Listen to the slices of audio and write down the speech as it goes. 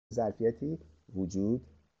ظرفیتی وجود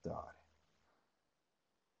داره.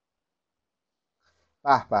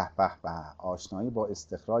 به به به به، آشنایی با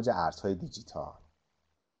استخراج ارزهای دیجیتال.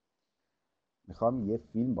 میخوام یه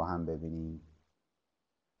فیلم با هم ببینیم.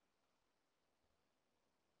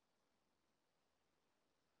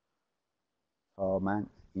 تا من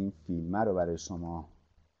این فیلم رو برای شما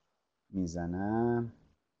میزنم،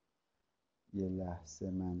 یه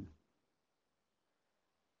لحظه من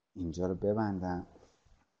اینجا رو ببندم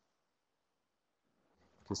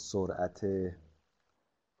که سرعت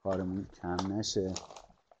کارمون کم نشه.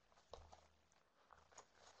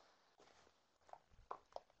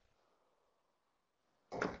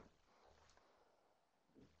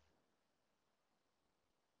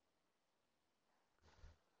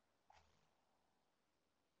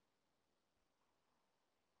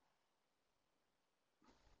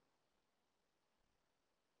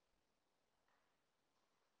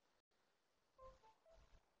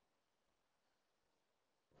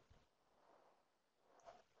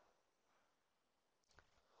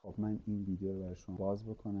 خب من این ویدیو رو برای شما باز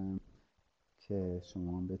بکنم که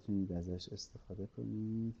شما هم بتونید ازش استفاده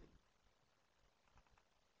کنید.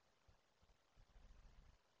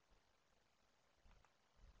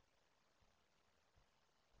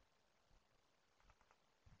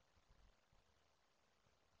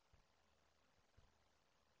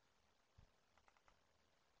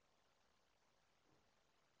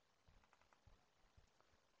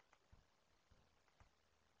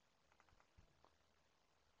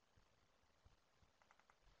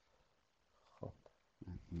 خب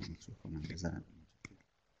من این میکروفونم بذارم اینجا.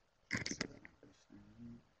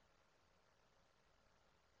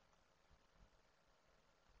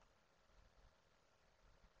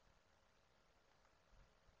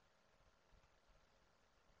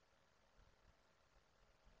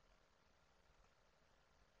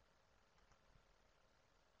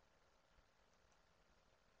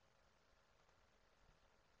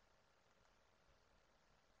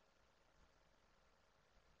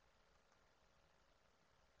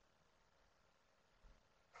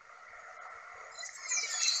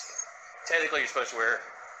 Technically, you're supposed to wear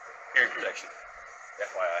hearing protection.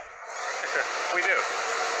 FYI. We do.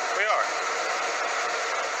 We are.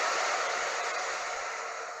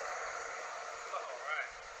 All right.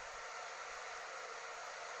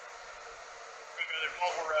 There's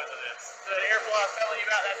multiple residents. So the airflow I was telling you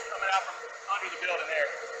about, that's coming out from under the building there.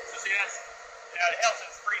 So see, that's, it helps if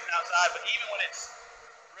it's freezing outside, but even when it's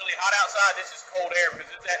really hot outside, this is cold air because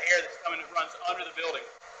it's that air that's coming that runs under the building.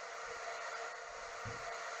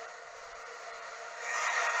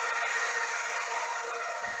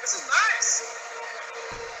 This is nice.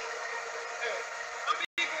 Some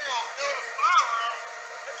people build a fire.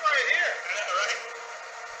 It's right here. Yeah, right.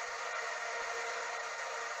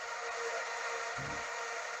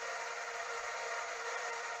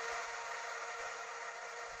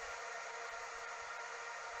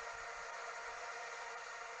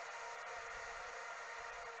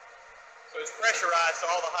 So it's pressurized, so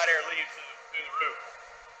all the hot air leaves through the roof.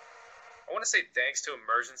 I want to say thanks to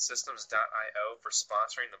immersionsystems.io for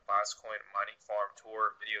sponsoring the Bitcoin Mining Farm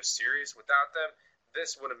Tour video series. Without them,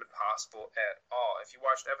 this wouldn't have been possible at all. If you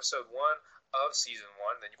watched episode 1 of season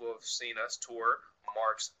 1, then you will have seen us tour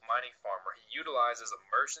Mark's mining farm, where he utilizes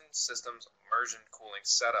immersion systems immersion cooling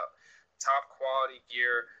setup. Top quality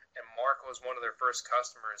gear, and Mark was one of their first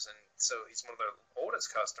customers, and so he's one of their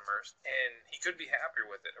oldest customers, and he couldn't be happier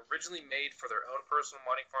with it. Originally made for their own personal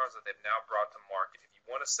mining farms that they've now brought to market. If you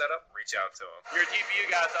want to set up, reach out to them. Your GPU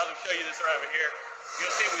guys, I'll show you this right over here.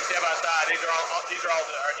 You'll see we step outside. These are all our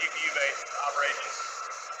GPU-based operations.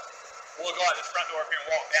 We'll go out this front door up here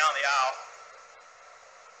and walk down the aisle.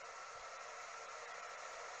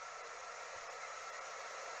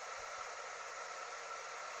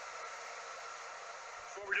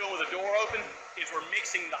 So what we're doing with the door open is we're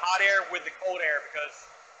mixing the hot air with the cold air because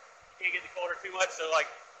you can't get the cold air too much. So like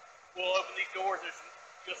we'll open these doors.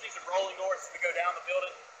 You'll see some rolling doors as we go down the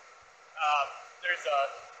building. There's 6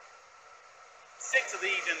 of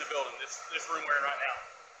these in the building, this room we're in right now.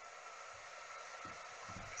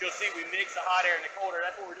 But you'll see we mix the hot air and the cold air.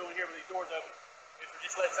 That's what we're doing here with these doors open, is we're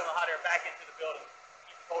just letting some of the hot air back into the building,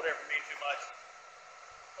 keep the cold air from being too much.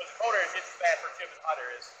 Because the cold air is just as bad for a chip as hot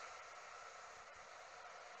air is.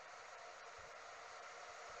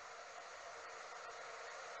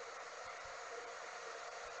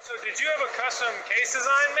 So did you have a custom case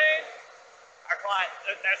design made? Our client,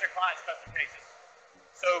 that's our client's custom cases.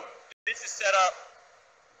 So this is set up,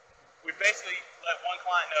 we basically let one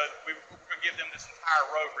client know that we're going to give them this entire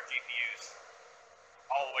row for GPUs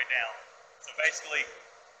all the way down. So basically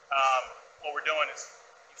what we're doing is,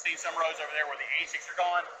 you seen some rows over there where the ASICs are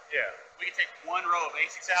gone. Yeah. We can take one row of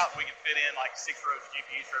ASICs out, and we can fit in like 6 rows of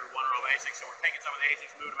GPUs for every one row of ASICs. So we're taking some of the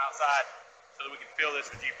ASICs, moving them outside, so that we can fill this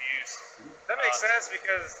with GPUs. That makes sense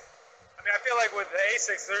because, I mean, I feel like with the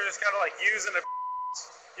ASICs, they're just kind of like using a.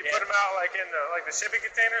 You put them out like in the shipping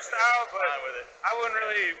container style, but with it. I wouldn't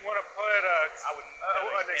really want to put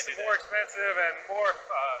more expensive and more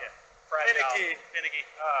finicky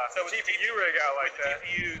So GPU rig out like with that. The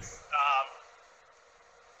GPUs,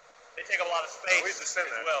 they take up a lot of space as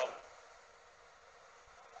well.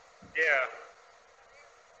 Yeah.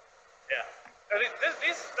 Yeah.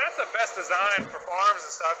 That's the best design for farms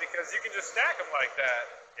and stuff because you can just stack them like that.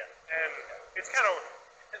 Yeah. And it's kind of,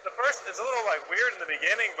 it's a little like weird in the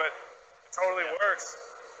beginning, but it totally works.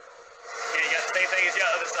 Yeah, you got the same thing as the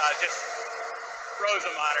other side, just rows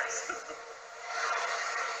of miners.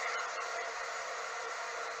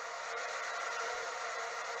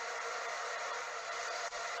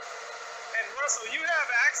 And Russell, you have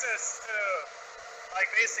access to like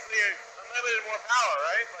basically unlimited more power,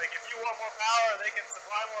 right? Like if you want more power, they can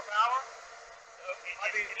supply more power. So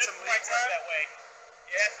it doesn't quite work that way.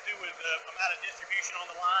 It has to do with the amount of distribution on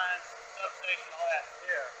the lines, substation, all that.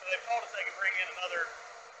 Yeah. So they've told us they can bring in another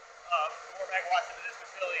 4 megawatts into this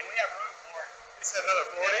facility, and we have room for it. You said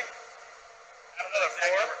another 40? I don't know the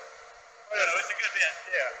exact number. No, it's a good bit.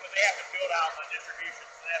 Yeah. But they have to build out the distribution,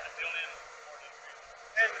 so they have to build in more distribution.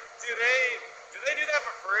 And do they do that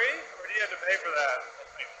for free, or do you have to pay for that?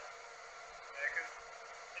 That's maybe. Yeah, 'cause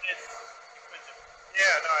It is expensive.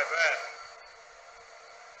 yeah, no, I bet.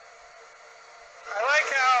 I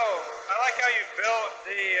like how you built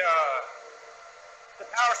the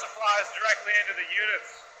power supplies directly into the units.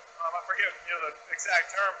 I forget the exact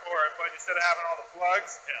term for it, but instead of having all the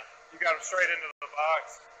plugs, you got them straight into the box.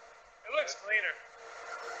 It looks cleaner.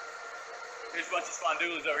 There's a bunch of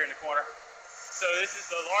spondulies over here in the corner. So this is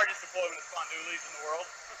the largest deployment of spondulies in the world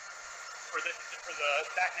for the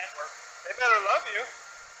stack network. They better love you.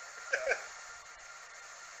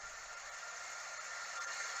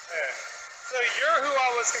 Yeah. So you're who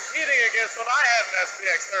I was competing against when I had an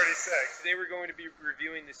SPX 36. Today we're going to be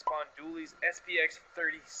reviewing the Sponduli's SPX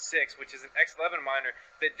 36, which is an X11 miner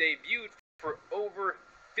that debuted for over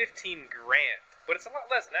 15 grand. But it's a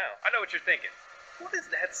lot less now. I know what you're thinking. What is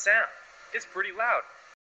that sound? It's pretty loud.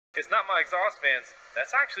 It's not my exhaust fans.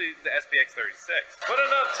 That's actually the SPX 36. But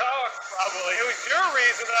enough talk, probably. It was your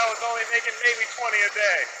reason that I was only making maybe 20 a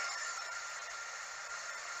day.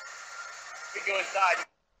 We go inside.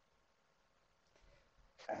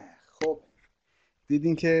 خب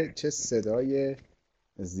دیدین که چه صدای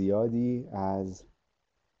زیادی از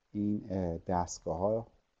این دستگاه ها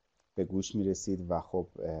به گوش می رسید و خب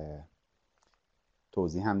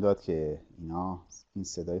توضیح هم داد که این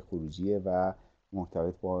صدای خروجیه و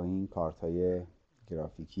مرتبط با این کارت های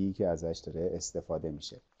گرافیکی که ازش داره استفاده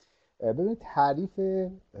میشه. ببینید تعریف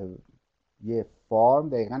یه فارم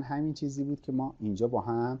دقیقا همین چیزی بود که ما اینجا با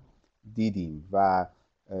هم دیدیم و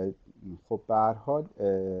خب به هر حال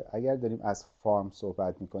اگر داریم از فارم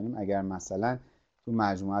صحبت میکنیم، اگر مثلا تو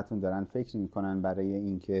مجموعتون دارن فکر میکنن برای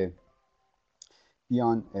اینکه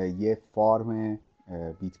بیان یه فارم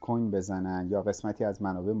بیت کوین بزنن یا قسمتی از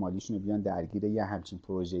منابع مالیشون رو بیان درگیر یه همچین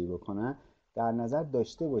پروژه‌ای بکنن، در نظر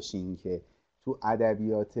داشته باشین که تو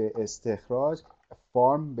ادبیات استخراج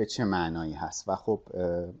فارم به چه معنایی هست و خب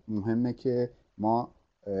مهمه که ما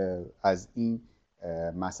از این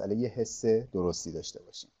مسئله یه حس درستی داشته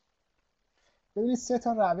باشیم. ببینید 3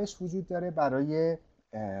 تا روش وجود داره برای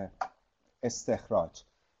استخراج.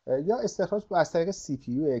 یا استخراج از طریق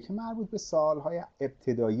CPU که مربوط به سالهای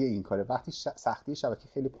ابتدایی این کاره، وقتی سختی شبکه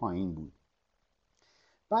خیلی پایین بود.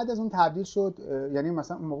 بعد از اون تبدیل شد، یعنی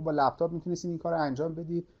مثلا اون موقع با لپتاپ میتونستید این کار رو انجام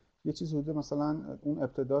بدید. یه چیز حدود مثلا اون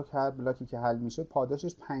ابتدا که هر بلاکی که حل میشد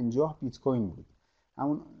پاداشش 50 بیت کوین بود.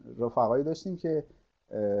 همون رفقایی داشتیم که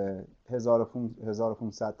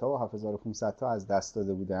 1500 تا و 7500 تا از دست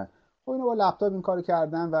داده بودن. خب اینا با لپتاپ این کارو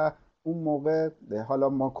کردن و اون موقع حالا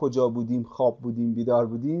ما کجا بودیم، خواب بودیم، بیدار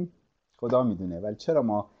بودیم، خدا میدونه، ولی چرا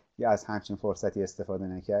ما از همچین فرصتی استفاده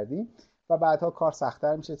نکردیم و بعدها کار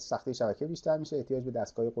سخت‌تر میشه، سختی شبکه بیشتر میشه، احتیاج به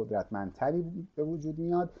دستگاه قدرتمندتری به وجود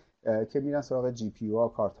میاد که میرن سراغ جی پی یو ها،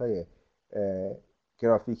 کارت‌های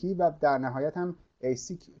گرافیکی و در نهایت هم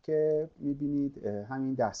ایسیک که میبینید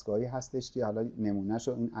همین دستگاهی هستش که حالا نمونهش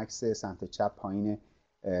رو این عکس سمت چپ پایین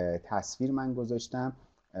تصویر من گذاشتم،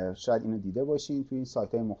 شاید اینو دیده باشین، تو این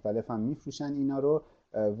سایت های مختلف هم میفروشن اینا رو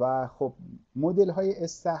و خب مدل های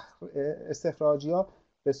استخراجی ها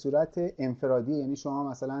به صورت انفرادی، یعنی شما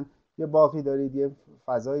مثلا یه باغی دارید، یه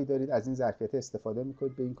فضایی دارید، از این ظرفیت استفاده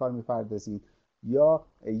میکنید، به این کار میپردازید، یا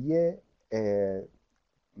یه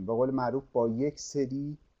به قول معروف با یک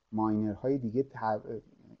سری ماینرهای دیگه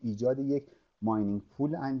ایجاد یک ماینینگ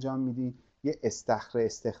پول انجام میدید، یه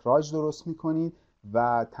استخراج درست میکنید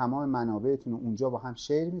و تمام منابعتون رو اونجا با هم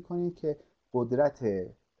شیر میکنید که قدرت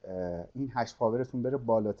این هش پاورتون بره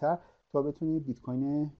بالاتر تا بتونید بیت کوین